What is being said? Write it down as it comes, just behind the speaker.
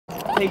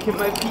taking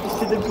my peach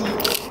to the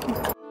beach.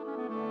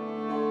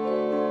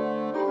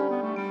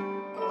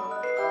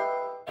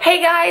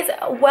 Hey guys,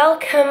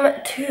 welcome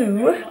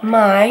to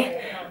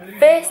my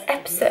first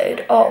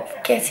episode of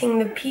Getting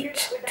the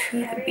Peach to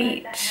the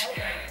Beach.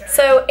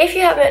 So if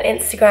you have an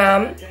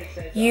Instagram,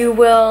 you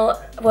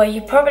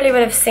probably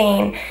would have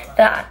seen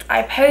that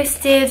I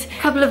posted a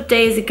couple of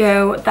days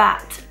ago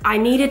that I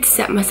needed to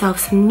set myself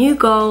some new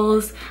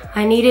goals.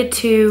 I needed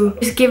to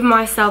just give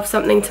myself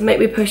something to make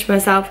me push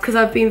myself because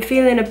I've been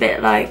feeling a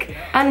bit like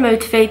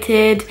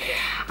unmotivated.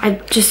 I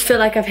just feel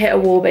like I've hit a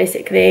wall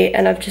basically,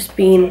 and I've just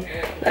been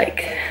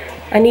like,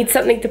 I need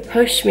something to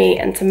push me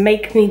and to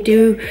make me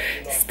do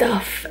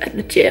stuff at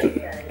the gym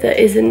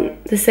that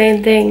isn't the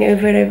same thing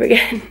over and over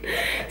again.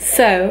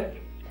 So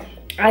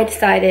I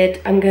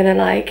decided I'm gonna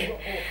like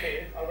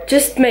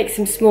just make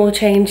some small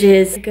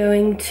changes. I'm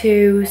going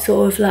to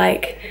sort of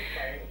like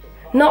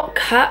not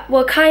cut,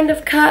 well kind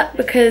of cut,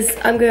 because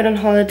I'm going on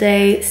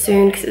holiday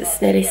soon because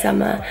it's nearly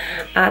summer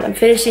and I'm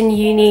finishing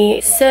uni.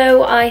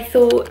 So I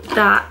thought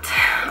that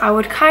I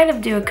would kind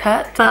of do a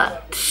cut,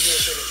 but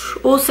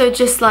also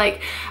just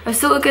like I'm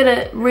sort of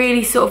gonna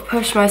really sort of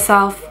push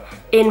myself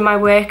in my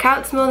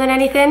workouts more than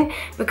anything,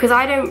 because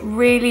I don't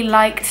really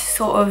like to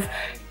sort of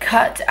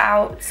cut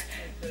out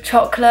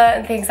chocolate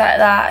and things like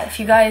that. If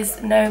you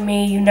guys know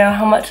me, you know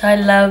how much I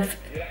love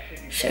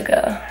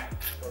sugar,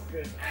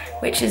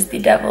 which is the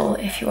devil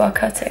if you are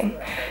cutting.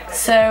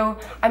 So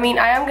I mean,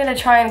 I am gonna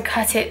try and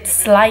cut it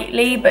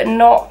slightly but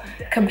not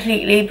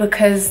completely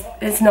because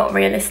it's not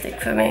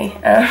realistic for me.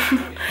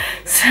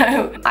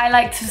 So I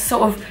like to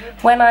sort of,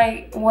 when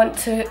I want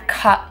to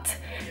cut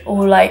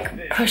or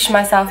like push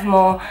myself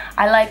more,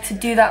 I like to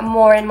do that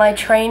more in my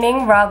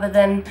training rather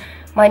than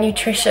my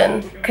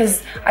nutrition,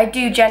 because I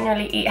do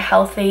generally eat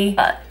healthy,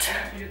 but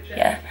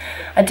yeah,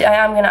 I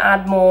am gonna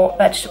add more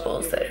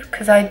vegetables though,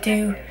 because I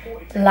do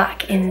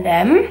lack in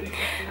them.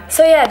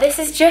 So yeah, this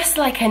is just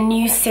like a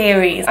new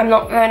series. I'm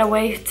not going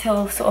away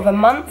till sort of a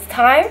month's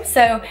time,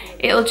 so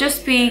it'll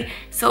just be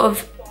sort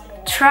of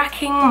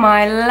tracking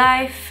my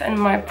life and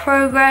my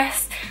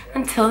progress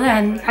until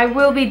then. I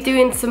will be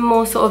doing some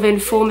more sort of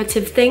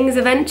informative things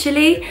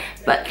eventually,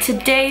 but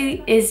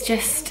today is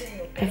just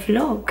a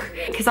vlog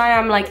because I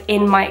am like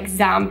in my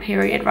exam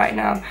period right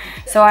now,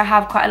 so I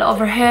have quite a lot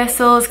of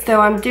rehearsals, so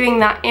I'm doing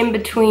that in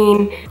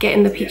between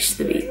getting the peach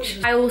to the beach.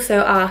 I also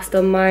asked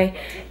on my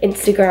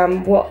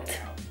Instagram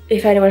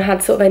if anyone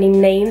had sort of any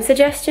name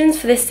suggestions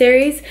for this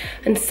series,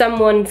 and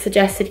someone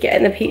suggested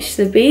Getting the Peach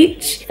to the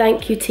Beach.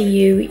 Thank you to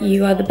you,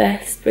 you are the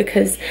best,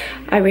 because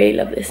I really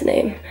love this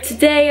name.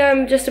 Today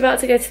I'm just about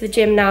to go to the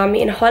gym now. I'm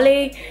meeting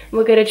Holly,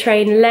 we're gonna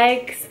train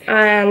legs,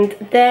 and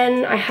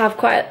then I have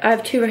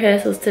 2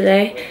 rehearsals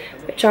today,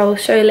 which I will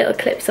show you little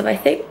clips of, I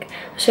think.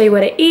 I'll show you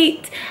what I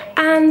eat,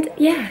 and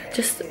yeah,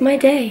 just my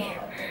day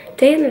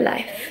in the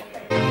life.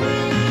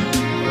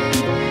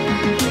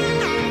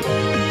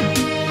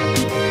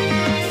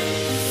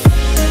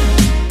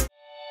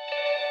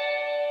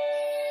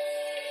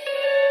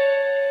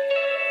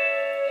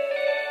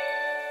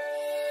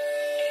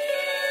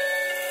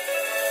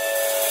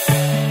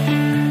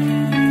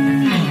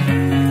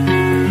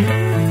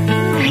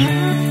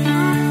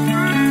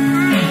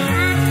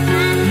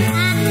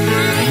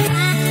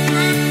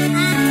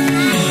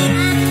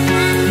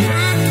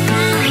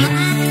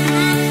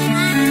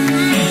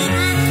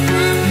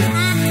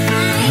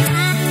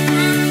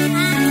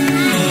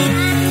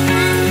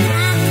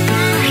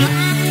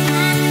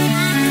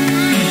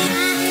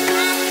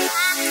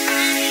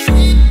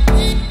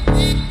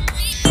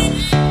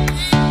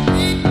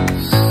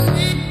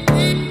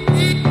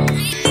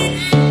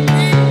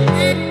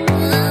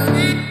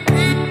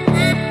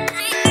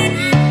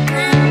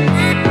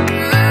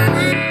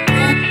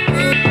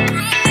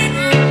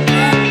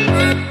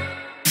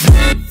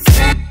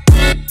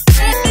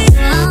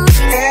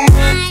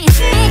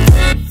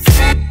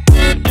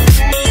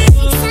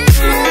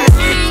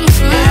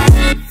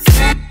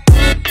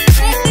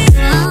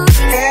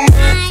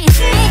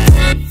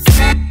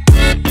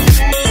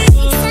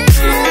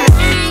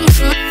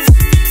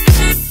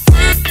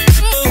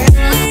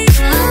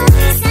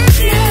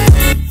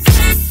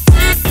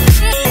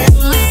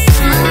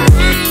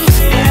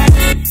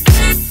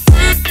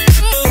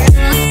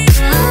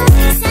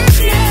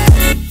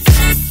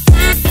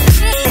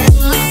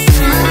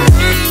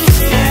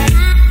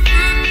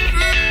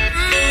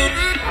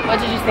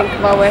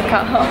 Our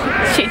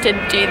workout. She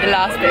didn't do the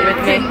last bit with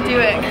me. Didn't do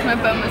it because my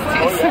bum was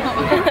too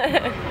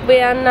small.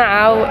 We are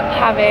now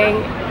having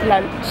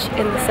lunch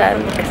in the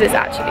sun because it's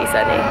actually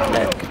sunny.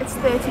 Look. It's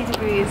 30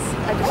 degrees.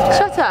 I just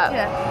checked. Shut up.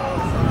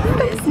 Yeah.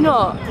 But it's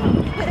not.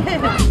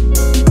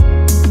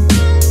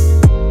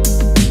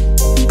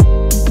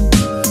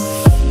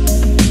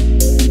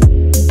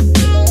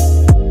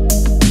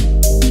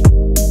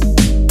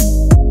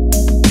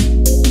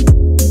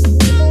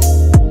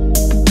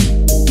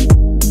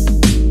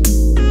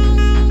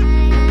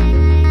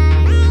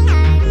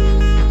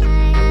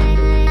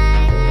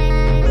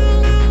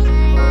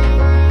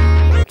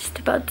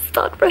 About to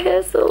start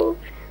rehearsal.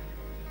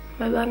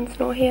 My mum's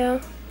not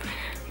here.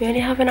 We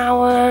only have an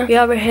hour. We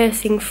are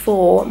rehearsing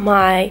for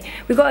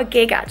we've got a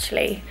gig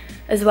actually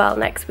as well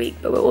next week,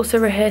 but we're also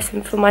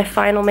rehearsing for my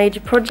final major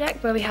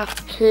project where we have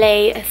to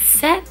play a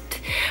set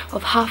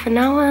of half an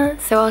hour.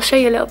 So I'll show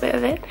you a little bit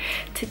of it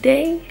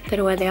today. Don't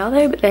know where they are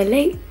though, but they're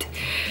late.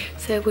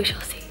 So we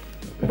shall see.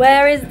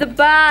 Where is the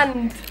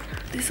band?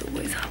 This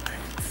always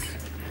happens.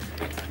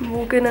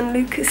 Morgan and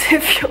Lucas,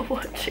 if you're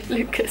watching.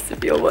 Lucas,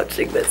 if you're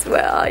watching this,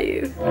 where are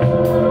you?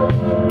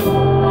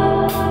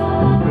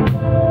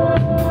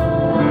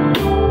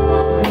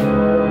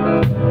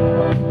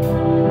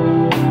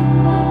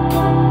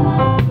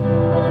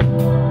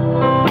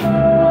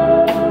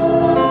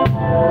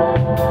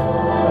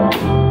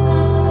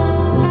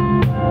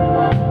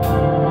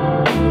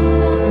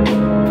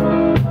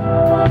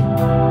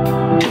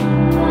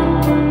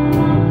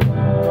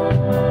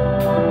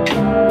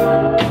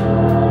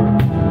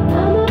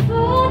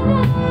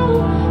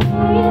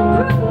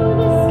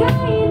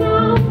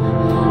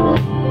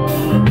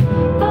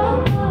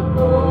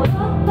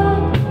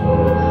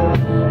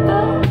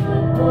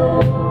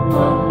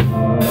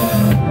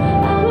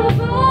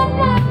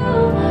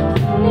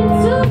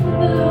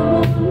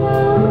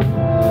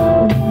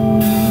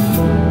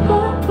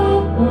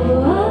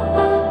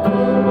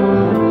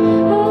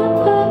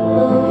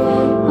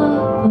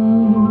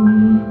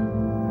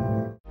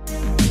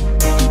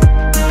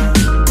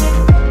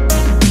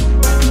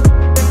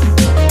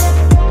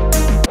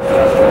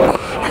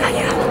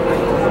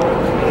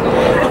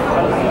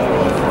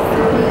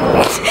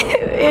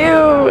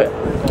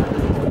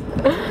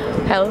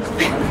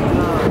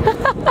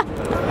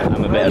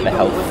 I'm a bit of a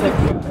health.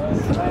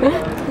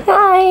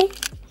 Hi.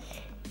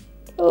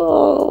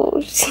 Oh,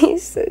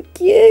 she's so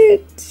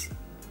cute.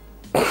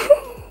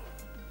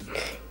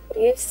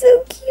 You're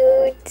so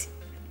cute.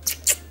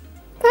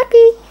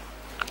 Puppy.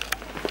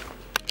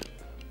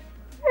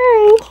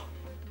 Hi.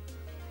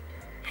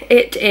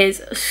 It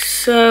is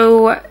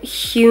so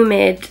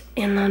humid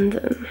in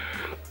London.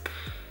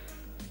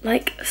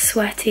 Like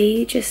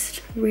sweaty,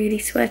 just really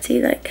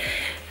sweaty. Like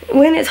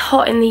when it's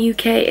hot in the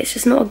UK, it's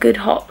just not a good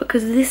hot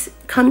because this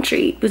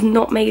country was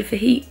not made for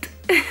heat.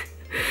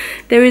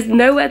 There is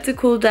nowhere to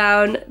cool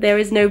down, there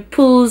is no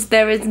pools,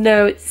 there is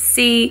no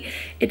sea.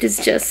 It is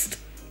just,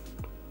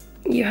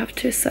 you have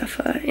to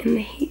suffer in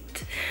the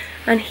heat.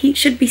 And heat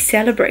should be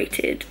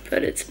celebrated,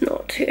 but it's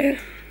not here.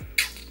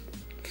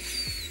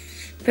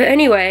 But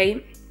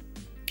anyway,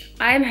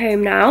 I am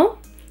home now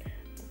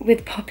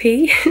with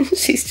Poppy.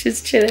 She's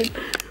just chilling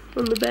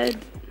on the bed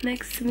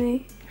next to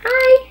me.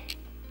 Hi!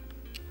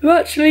 We're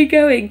actually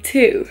going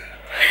too.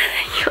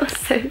 You're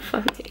so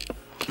funny.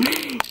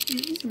 You're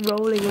just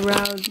rolling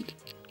around.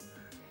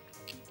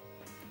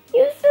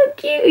 You're so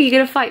cute. Are you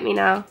gonna fight me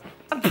now?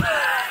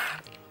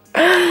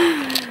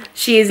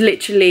 She is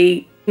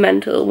literally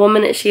mental. One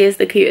minute she is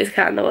the cutest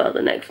cat in the world,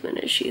 the next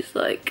minute she's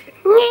like,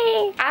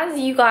 nyeh. As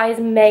you guys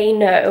may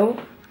know,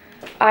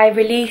 I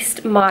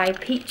released my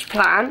peach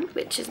plan,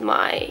 which is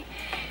my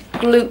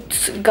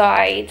glutes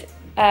guide,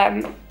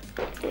 a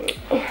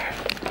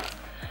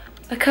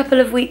couple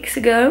of weeks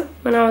ago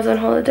when I was on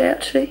holiday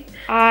actually.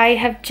 I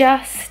have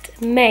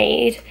just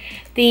made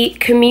the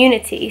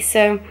community,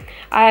 so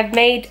I've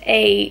made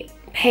a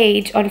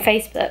page on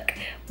Facebook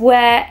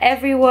where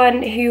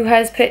everyone who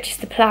has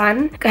purchased the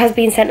plan has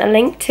been sent a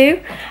link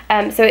to.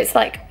 So it's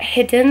like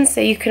hidden, so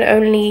you can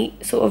only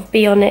sort of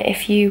be on it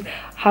if you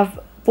have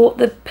bought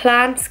the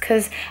plans,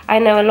 because I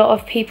know a lot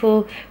of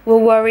people were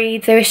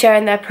worried. They were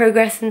sharing their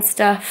progress and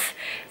stuff.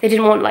 They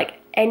didn't want like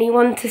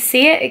anyone to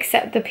see it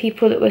except the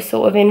people that were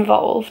sort of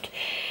involved.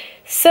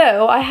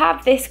 So I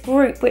have this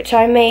group which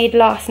I made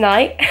last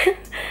night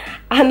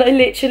and I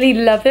literally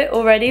love it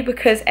already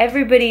because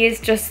everybody is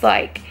just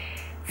like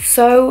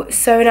so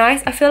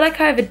nice. I feel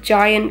like I have a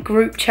giant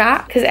group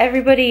chat because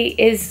everybody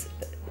is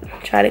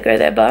trying to grow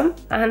their bum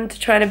and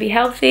trying to be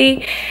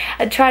healthy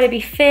and trying to be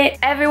fit.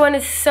 Everyone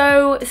is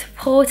so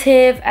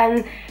supportive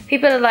and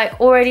people are like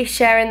already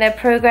sharing their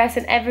progress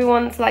and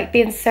everyone's like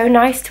being so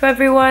nice to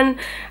everyone,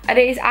 and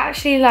it is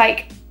actually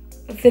like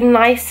the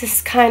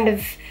nicest kind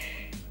of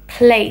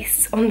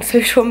place on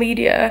social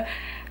media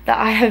that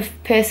I have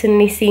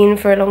personally seen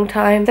for a long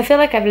time. I feel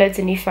like I have loads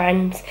of new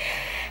friends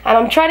and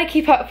I'm trying to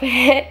keep up with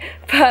it,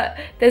 but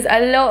there's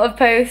a lot of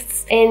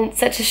posts in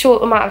such a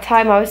short amount of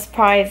time. I was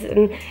surprised,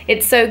 and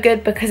it's so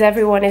good because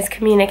everyone is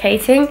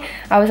communicating.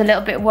 I was a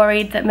little bit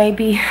worried that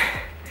maybe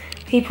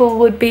people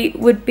would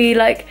be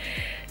like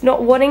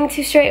not wanting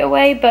to straight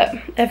away, but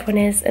everyone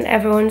is, and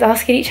everyone's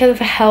asking each other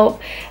for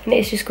help, and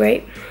it's just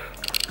great.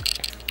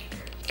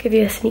 Give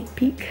you a sneak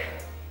peek.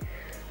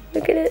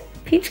 Look at it,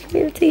 peach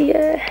community,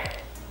 yeah.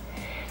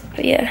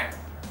 But yeah,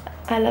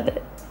 I love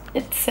it.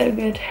 It's so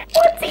good.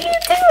 What are you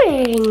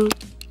doing?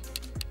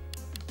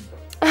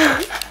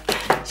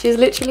 She's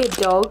literally a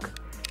dog.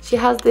 She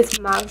has this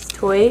mouse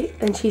toy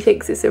and she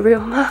thinks it's a real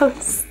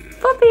mouse.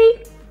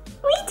 Poppy,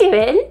 what are you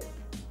doing?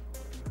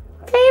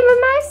 Playing with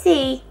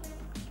Mousy.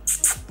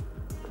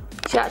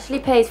 She actually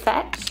plays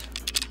fetch.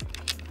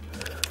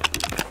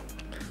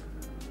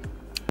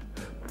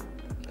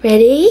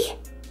 Ready?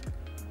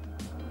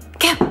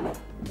 Go.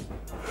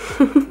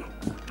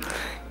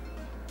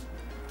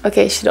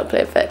 Okay, she's not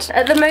playing fetch.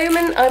 At the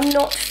moment, I'm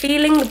not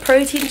feeling the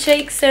protein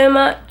shakes so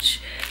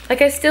much.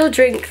 Like, I still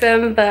drink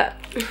them, but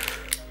I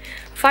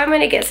find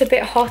when it gets a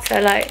bit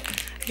hotter, like,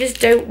 I just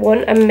don't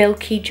want a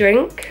milky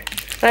drink.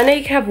 I know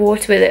you can have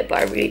water with it, but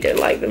I really don't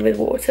like them with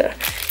water.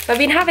 So I've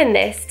been having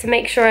this to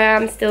make sure I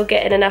am still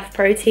getting enough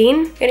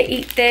protein. I'm gonna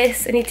eat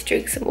this. I need to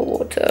drink some more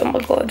water. Oh my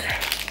God.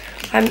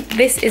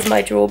 This is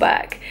my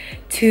drawback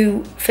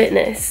to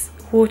fitness,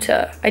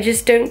 water. I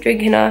just don't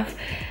drink enough.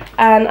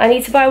 And I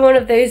need to buy one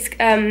of those,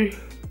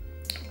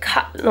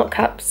 not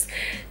cups,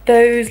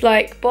 those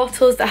like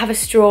bottles that have a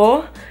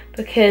straw,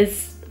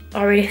 because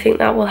I really think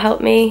that will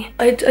help me.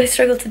 I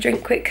struggle to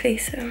drink quickly,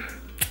 so.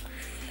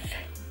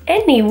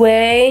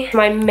 Anyway,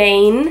 my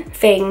main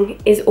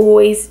thing is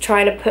always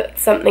trying to put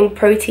something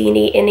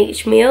proteiny in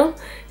each meal,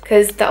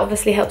 because that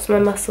obviously helps my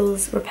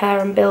muscles repair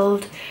and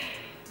build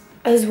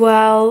as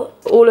well.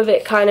 All of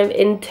it kind of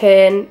in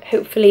turn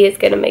hopefully is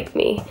going to make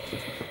me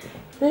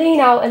lean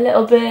out a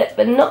little bit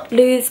but not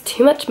lose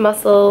too much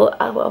muscle.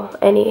 Well,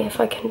 any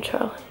if I can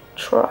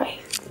try.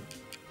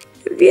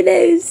 Your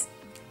nose.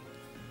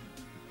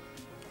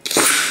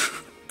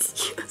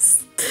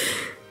 Yes.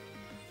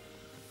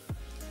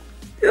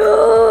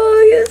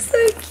 Oh, you're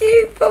so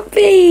cute,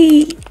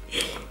 puppy.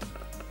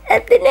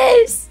 At the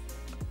nose.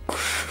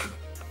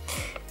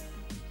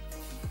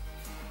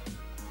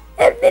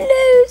 At the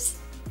nose.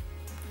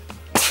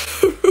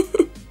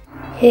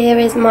 Here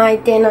is my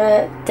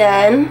dinner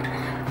done.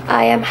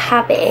 I am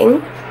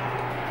having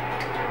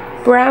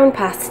brown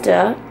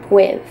pasta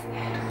with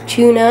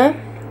tuna,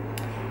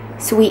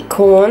 sweet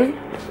corn,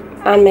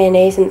 and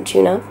mayonnaise and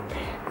tuna,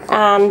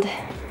 and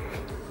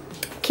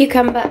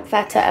cucumber,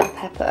 feta, and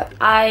pepper.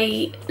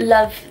 I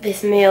love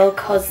this meal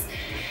because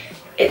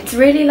it's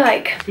really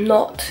like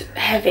not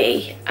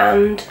heavy,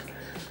 and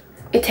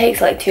it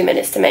takes like 2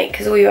 minutes to make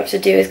because all you have to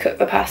do is cook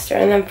the pasta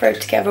and then throw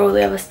together all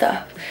the other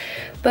stuff.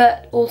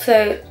 But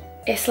also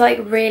it's like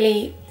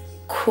really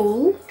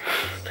cool.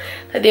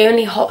 Like the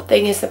only hot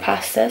thing is the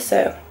pasta,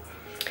 so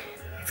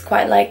it's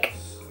quite like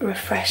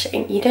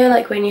refreshing. You know,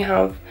 like when you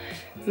have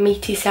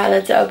meaty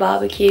salads at a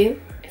barbecue,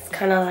 it's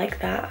kind of like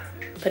that,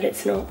 but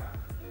it's not.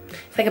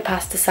 It's like a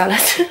pasta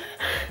salad.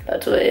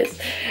 That's what it is.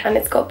 And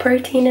it's got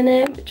protein in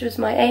it, which was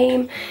my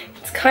aim.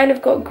 It's kind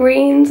of got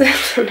greens. I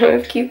don't know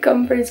if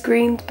cucumber is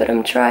greens, but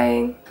I'm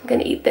trying. I'm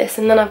gonna eat this,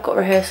 and then I've got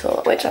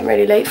rehearsal, which I'm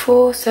really late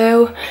for,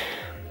 so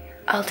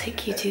I'll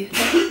take you to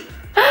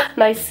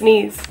nice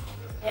sneeze.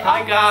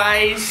 Hi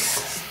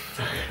guys!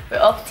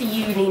 We're off to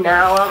uni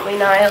now, aren't we,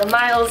 Niall?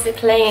 Niall's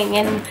playing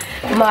in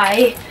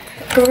my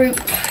group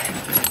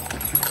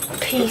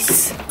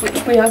piece,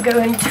 which we are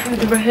going to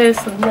the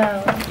rehearsal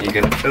now. Are you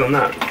going to film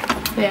that?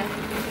 Yeah.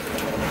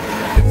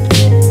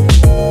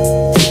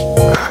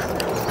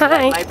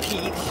 Hi. My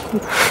peach.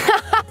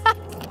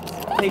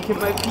 Taking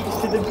my peach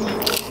to the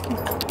beach.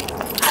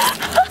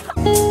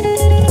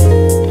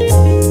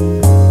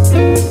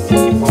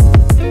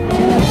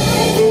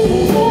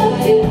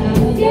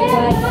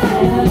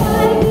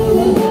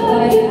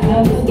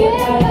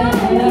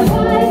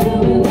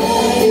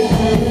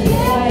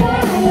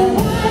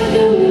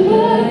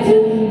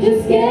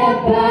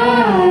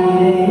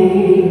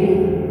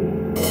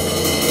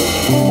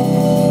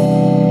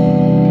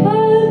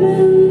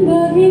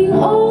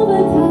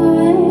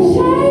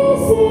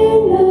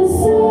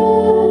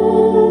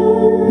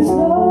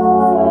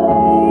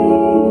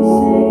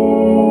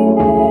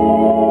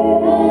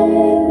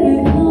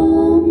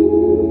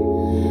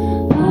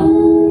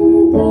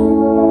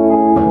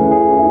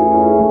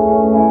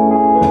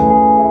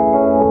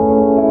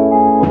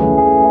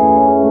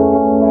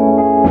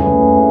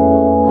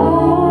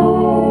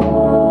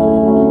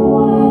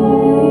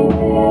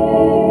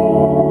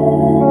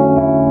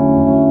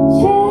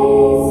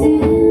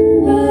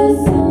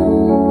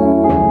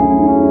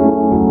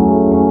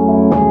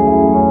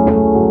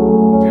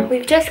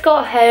 Just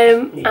got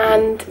home,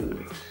 and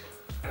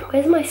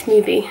where's my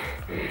smoothie?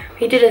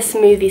 We did a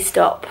smoothie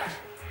stop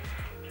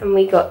and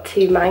we got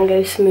 2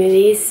 mango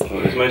smoothies. Well,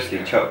 it was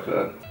mostly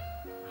chocolate.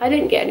 I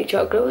didn't get any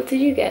chocolate. What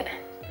did you get?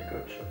 I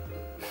got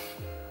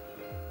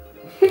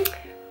chocolate.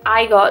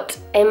 I got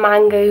a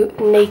mango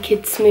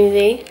naked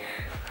smoothie.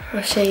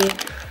 I'll show you.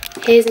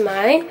 Here's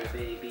mine.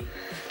 Baby.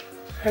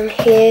 And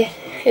here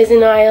is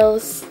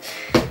Niall's.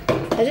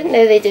 I didn't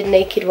know they did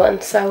naked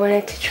ones, so I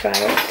wanted to try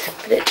it,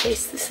 but it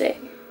tastes the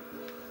same.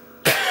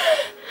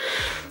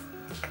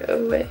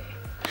 Go away.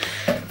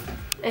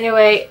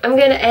 Anyway, I'm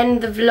gonna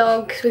end the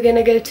vlog because we're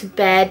gonna go to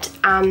bed,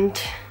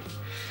 and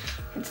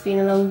it's been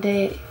a long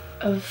day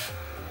of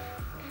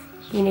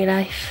uni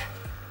life.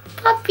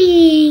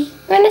 Puppy,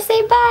 wanna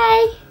say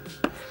bye?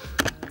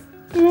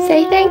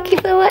 Say thank you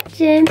for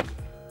watching.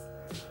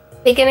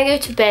 We're gonna go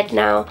to bed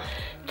now.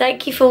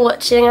 Thank you for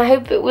watching. I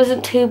hope it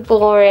wasn't too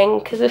boring,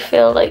 because I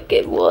feel like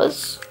it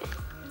was.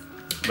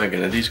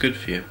 Megan, are these good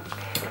for you?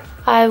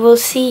 I will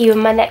see you in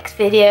my next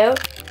video.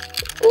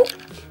 Ooh.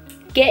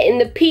 Getting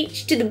the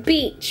peach to the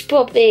beach,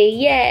 puppy,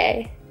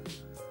 yeah.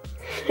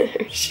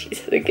 She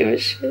doesn't give a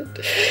shit.